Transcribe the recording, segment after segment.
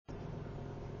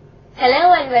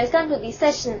Hello and welcome to the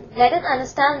session. Let us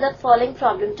understand the following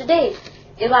problem today.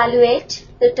 Evaluate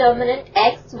determinant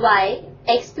x, y,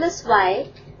 x plus y,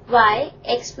 y,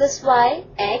 x plus y,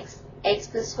 x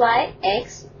plus y,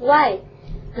 x, y.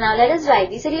 Now let us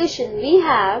write the solution. We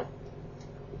have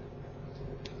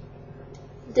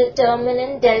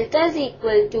determinant delta is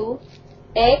equal to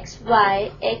x,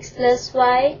 y, x plus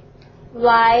y,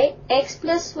 y, x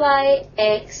plus y,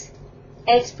 x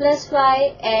plus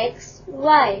y, x,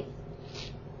 y.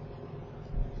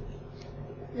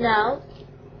 Now,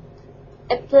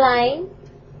 applying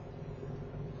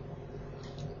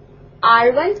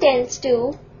R1 tends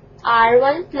to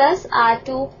R1 plus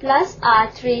R2 plus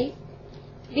R3,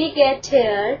 we get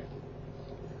here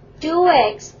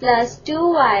 2x plus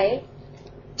 2y,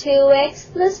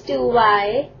 2x plus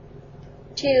 2y,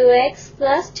 2x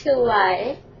plus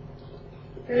 2y,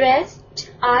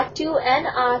 rest R2 and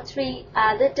R3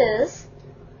 as it is.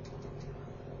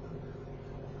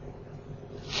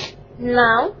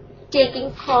 Now,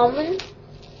 taking common,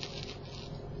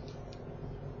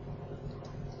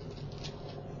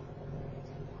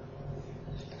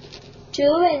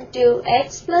 two into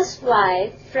x plus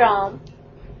y from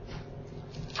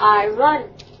R1.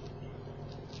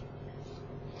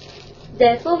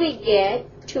 Therefore, we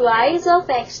get twice of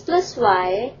x plus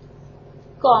y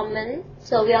common.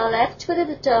 So, we are left with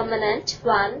the determinant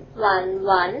 1, 1,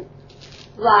 1,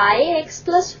 y, x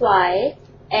plus y,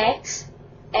 x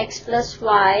plus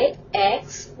y,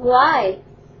 x, y.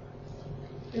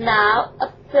 Now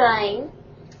applying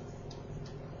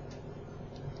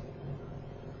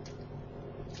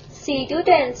C2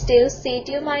 tends to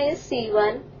C2 minus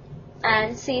C1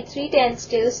 and C3 tends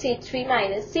to C3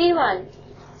 minus C1.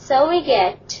 So we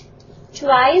get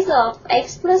twice of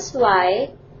x plus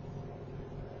y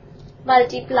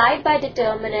multiplied by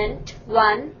determinant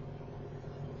 1.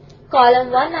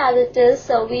 Column 1 as it is,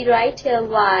 so we write here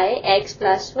y, x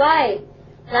plus y.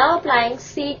 Now applying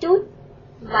C2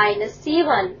 minus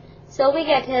C1. So we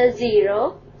get here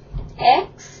 0,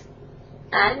 x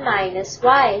and minus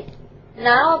y.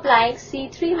 Now applying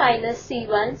C3 minus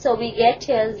C1. So we get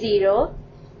here 0,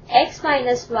 x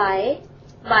minus y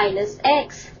minus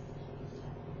x.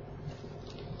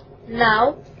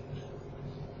 Now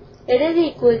it is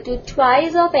equal to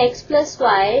twice of x plus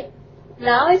y.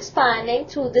 Now expanding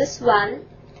through this one,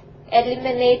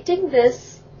 eliminating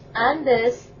this and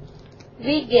this,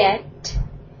 we get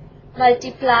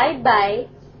multiplied by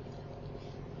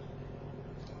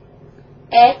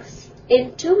x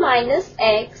into minus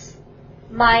x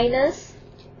minus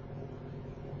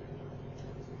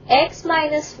x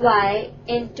minus y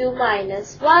into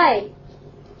minus y.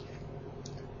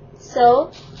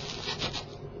 So,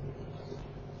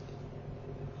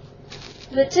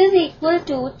 which is equal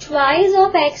to twice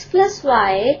of x plus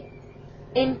y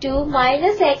into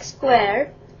minus x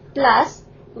square plus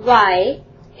y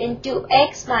into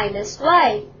x minus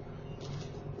y,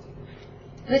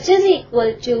 which is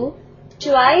equal to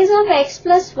twice of x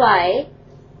plus y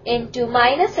into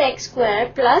minus x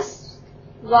square plus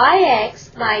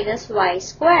yx minus y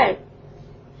square,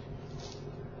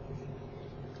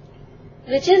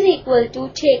 which is equal to,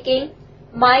 taking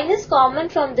minus common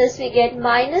from this, we get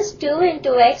minus 2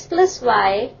 into x plus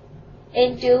y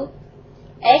into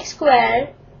x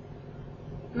square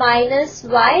minus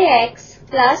yx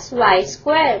plus y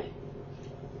square,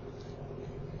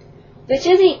 which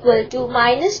is equal to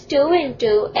minus 2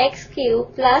 into x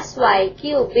cube plus y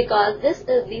cube, because this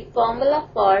is the formula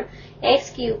for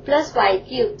x cube plus y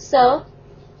cube. So,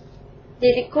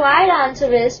 the required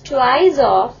answer is twice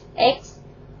of x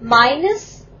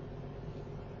minus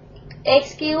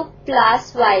x cube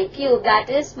plus y cube, that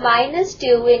is minus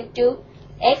 2 into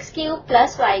x cube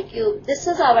plus y cube. This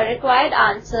is our required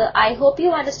answer. I hope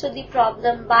you understood the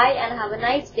problem. Bye and have a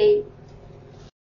nice day.